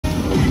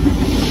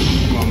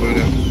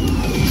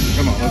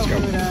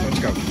Let's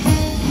go.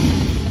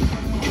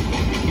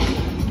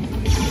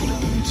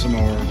 Some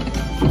more.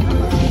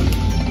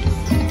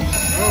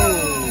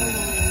 Oh!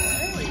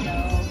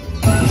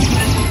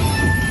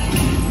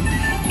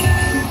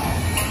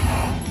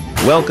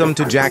 Welcome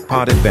to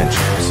Jackpot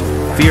Adventures.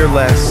 Fear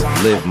less,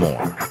 live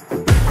more.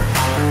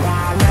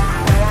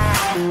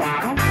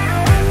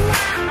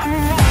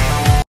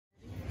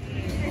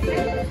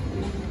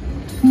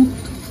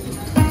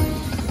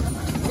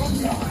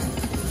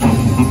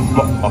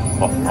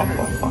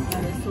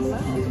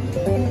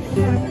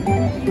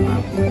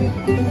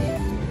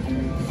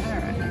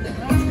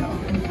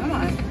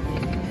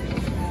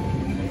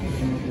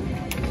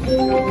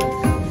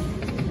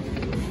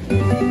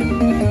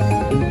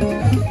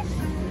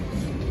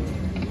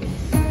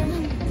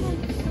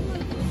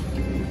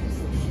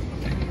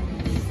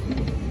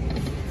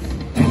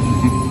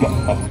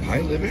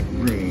 High limit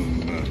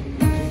room,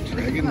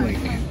 DRAGONLINK.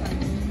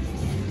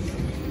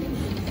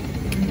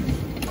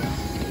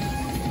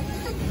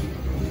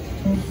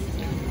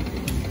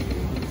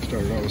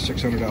 Started out with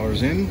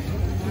 $600 in,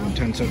 doing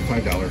 10 cents,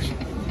 $5.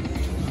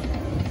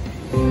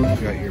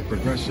 You've got your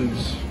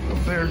progressives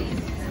up there.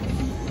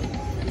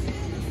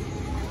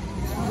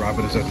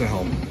 Robin is at the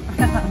helm.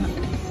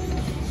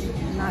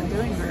 Not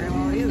doing very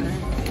well either.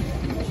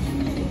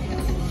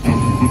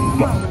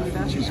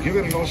 She's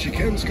giving it all she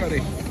can,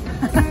 Scotty.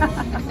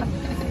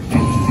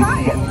 Try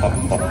it.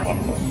 Come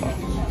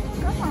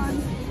on.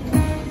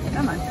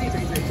 Come on. Three.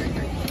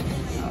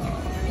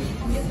 Oh.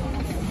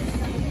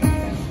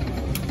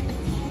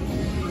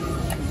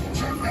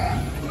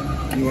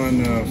 You on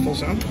full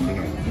sound? Or no?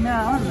 No,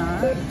 I'm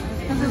not.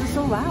 Because it was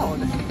so loud.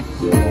 It's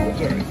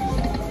alright.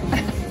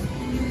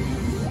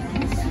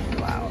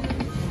 Loud.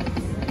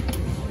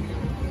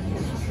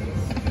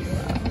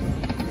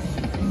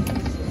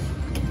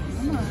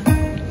 Come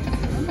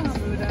on,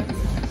 Buddha.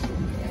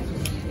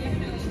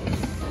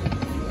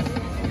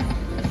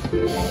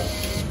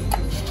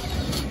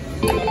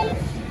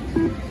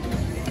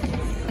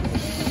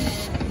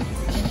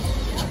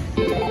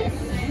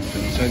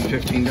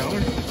 $15.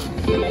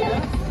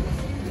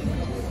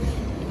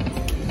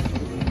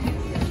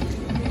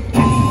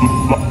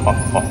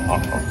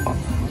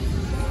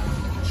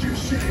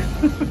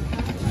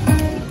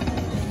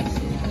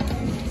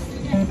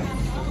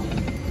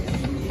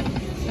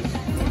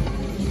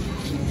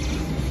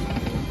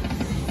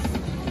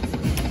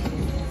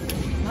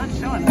 Not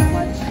showing that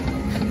much.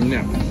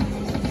 No.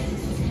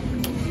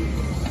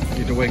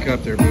 Need to wake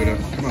up there, Buddha.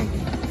 Come on.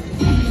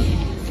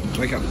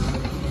 Wake up.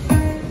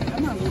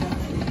 Come on, Buddha.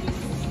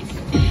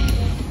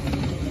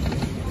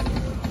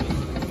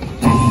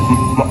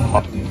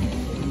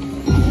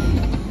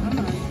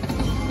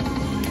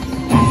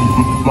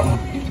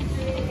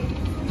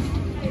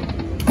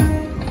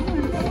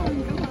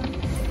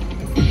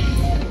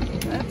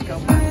 Let's go.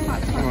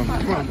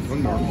 Come on.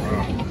 One more.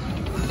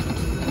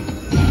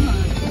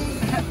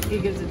 He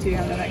gives it to you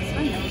on the next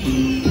one.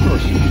 Of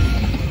course.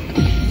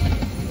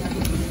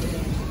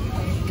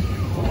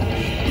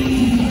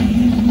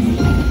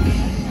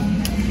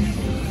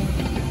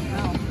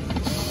 Oh.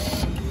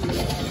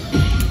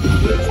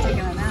 He's taking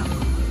a nap.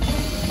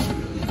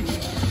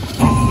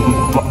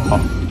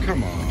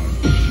 Come on.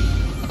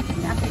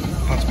 Napping.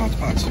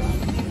 Pots.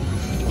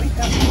 Wake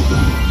up.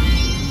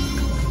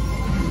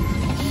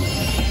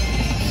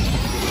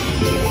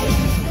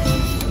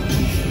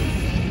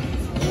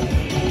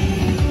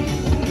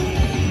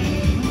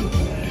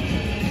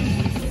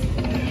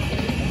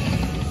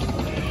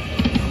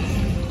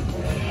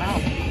 Wow.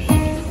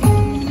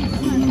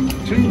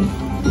 Two.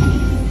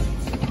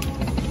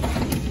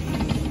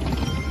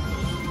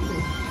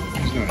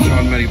 He's not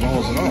showing many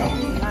balls at all.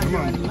 Not Come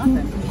on. doing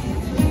nothing.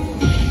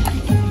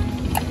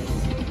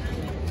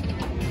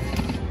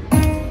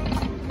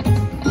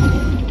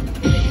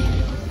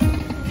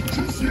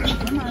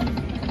 Come on.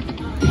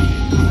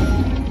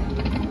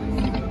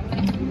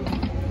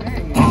 There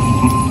you go.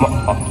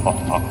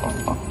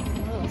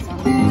 A little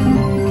something.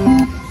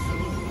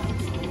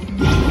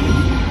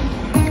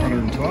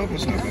 112.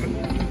 That's not bad.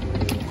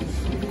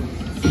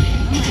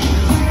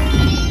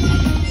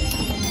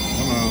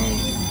 Come on.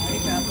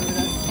 Wake up,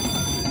 Buddha.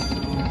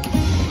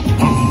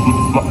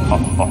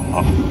 Come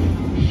on.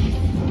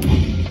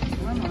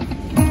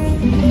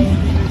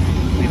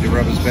 Need to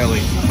rub his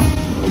belly.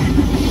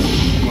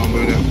 Come on,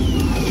 Buddha.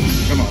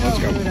 Come on, let's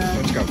go.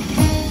 Let's go.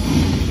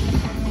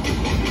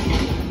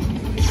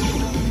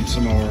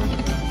 Some more.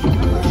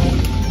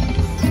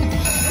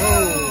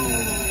 Oh!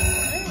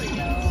 There we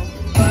go.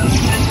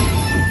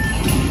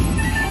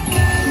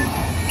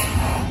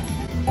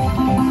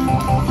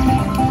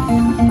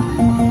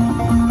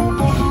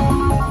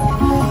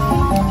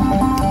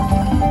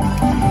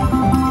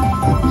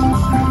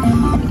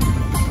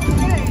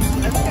 Okay,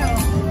 let's go.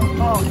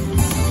 Oh.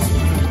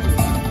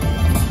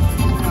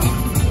 Come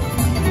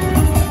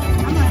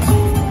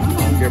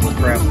on. Give her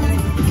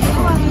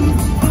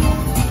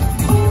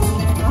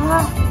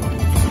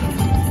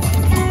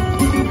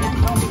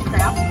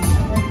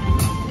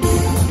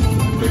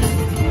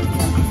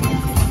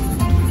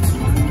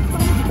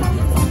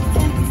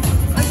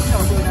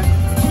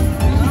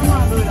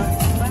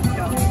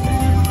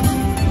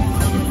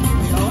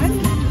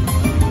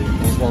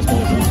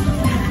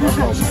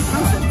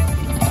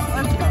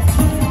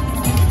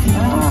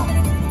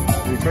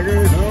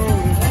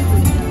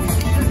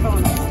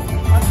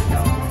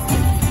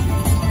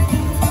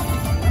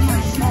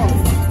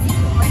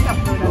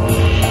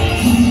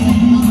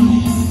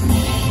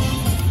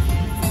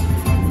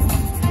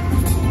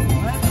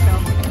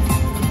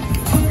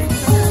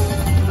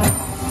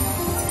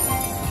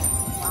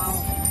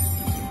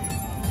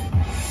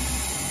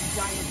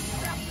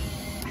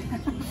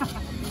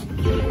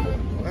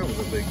That was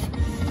a big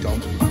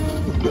dump.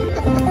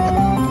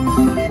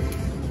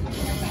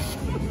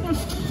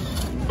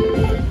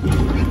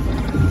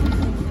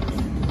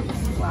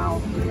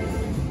 Wow.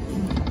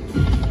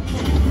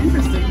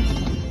 Interesting.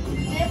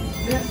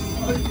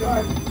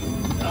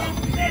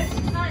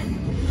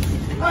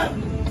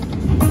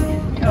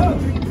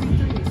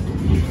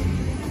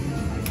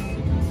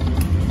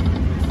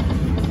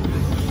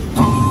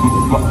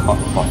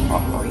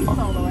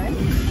 All the way.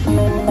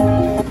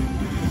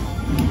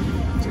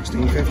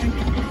 1650.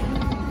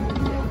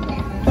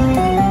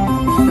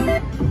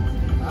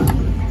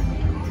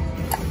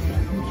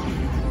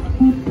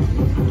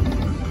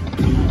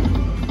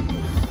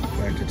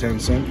 Back to 10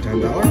 cents,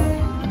 $10.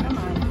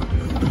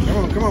 Come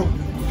on, come on.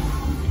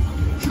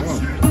 Come on,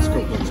 let's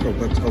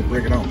go,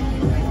 bring it on.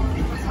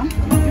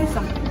 Do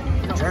something.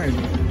 I'm trying.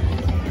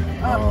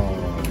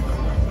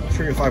 Oh,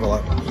 sure you're 5 a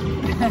lot.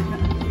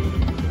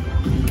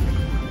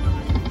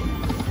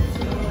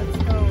 Let's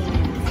go.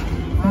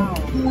 Wow.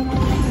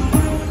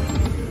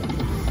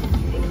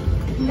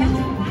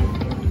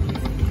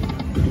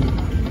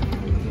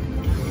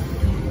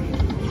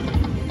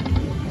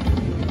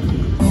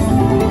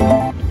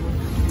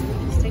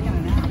 He's taking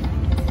a nap.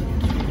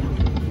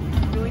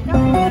 Do we know?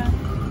 Yeah.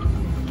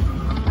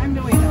 I'm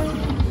doing that.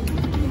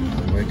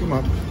 Wake him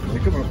up,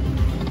 wake him up.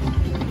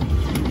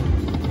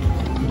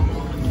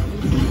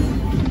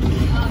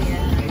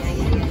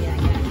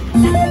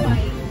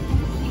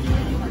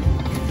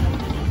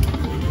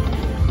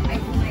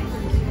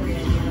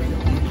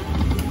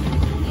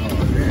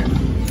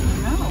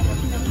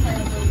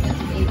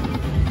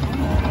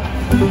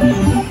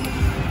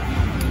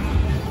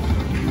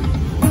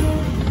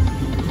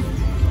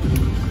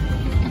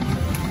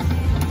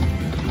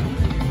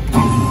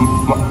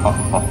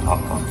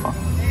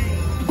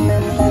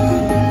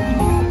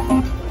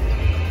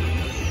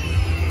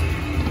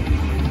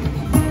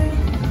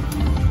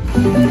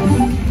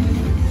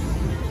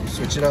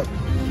 Switch it up.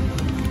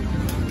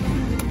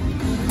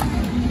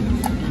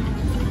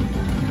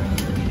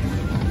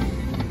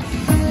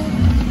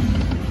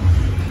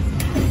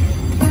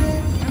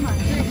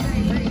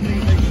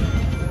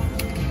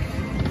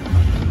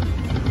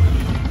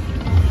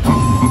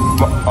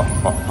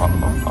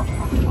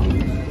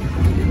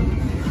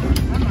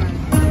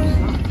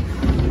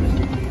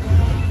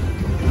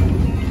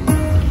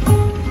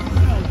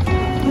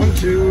 One,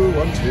 two,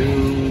 one,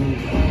 two.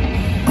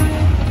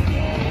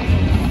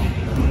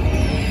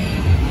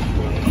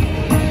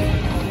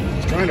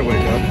 Trying to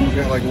wake up. He's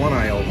got like one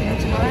eye open.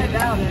 That's about I it.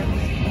 doubt it.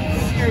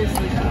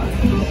 Seriously doubt it.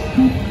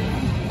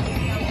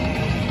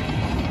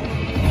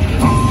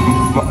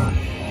 Come on.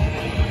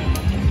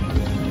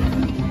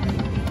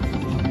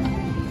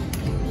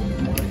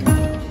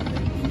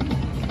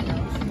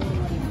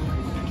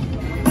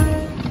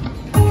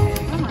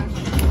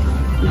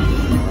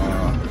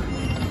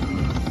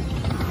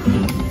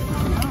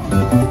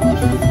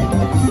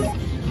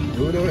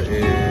 Buddha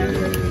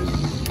is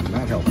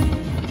not helping.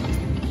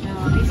 No,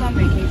 he's on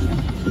vacation.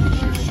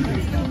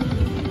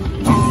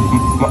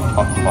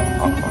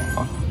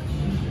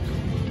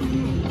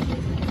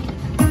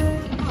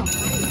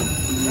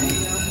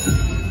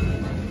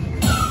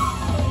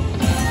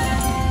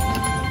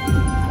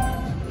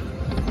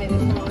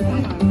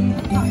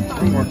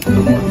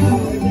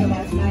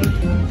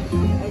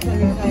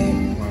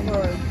 One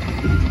more.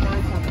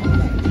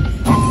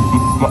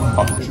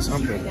 Get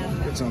something.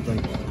 Get something.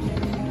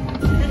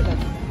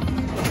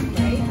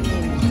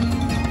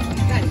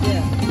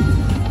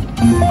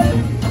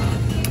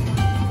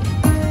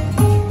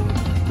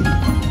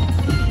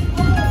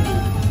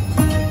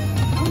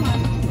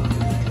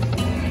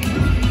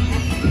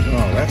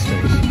 Oh, that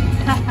stinks.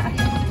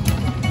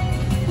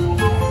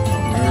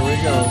 There we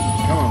go.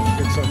 Come on,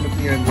 get something at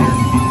the end here.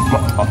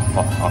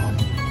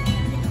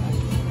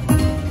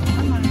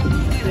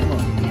 Come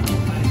on.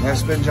 Last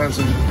spin,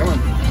 Johnson. Come on.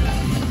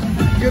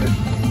 Get it.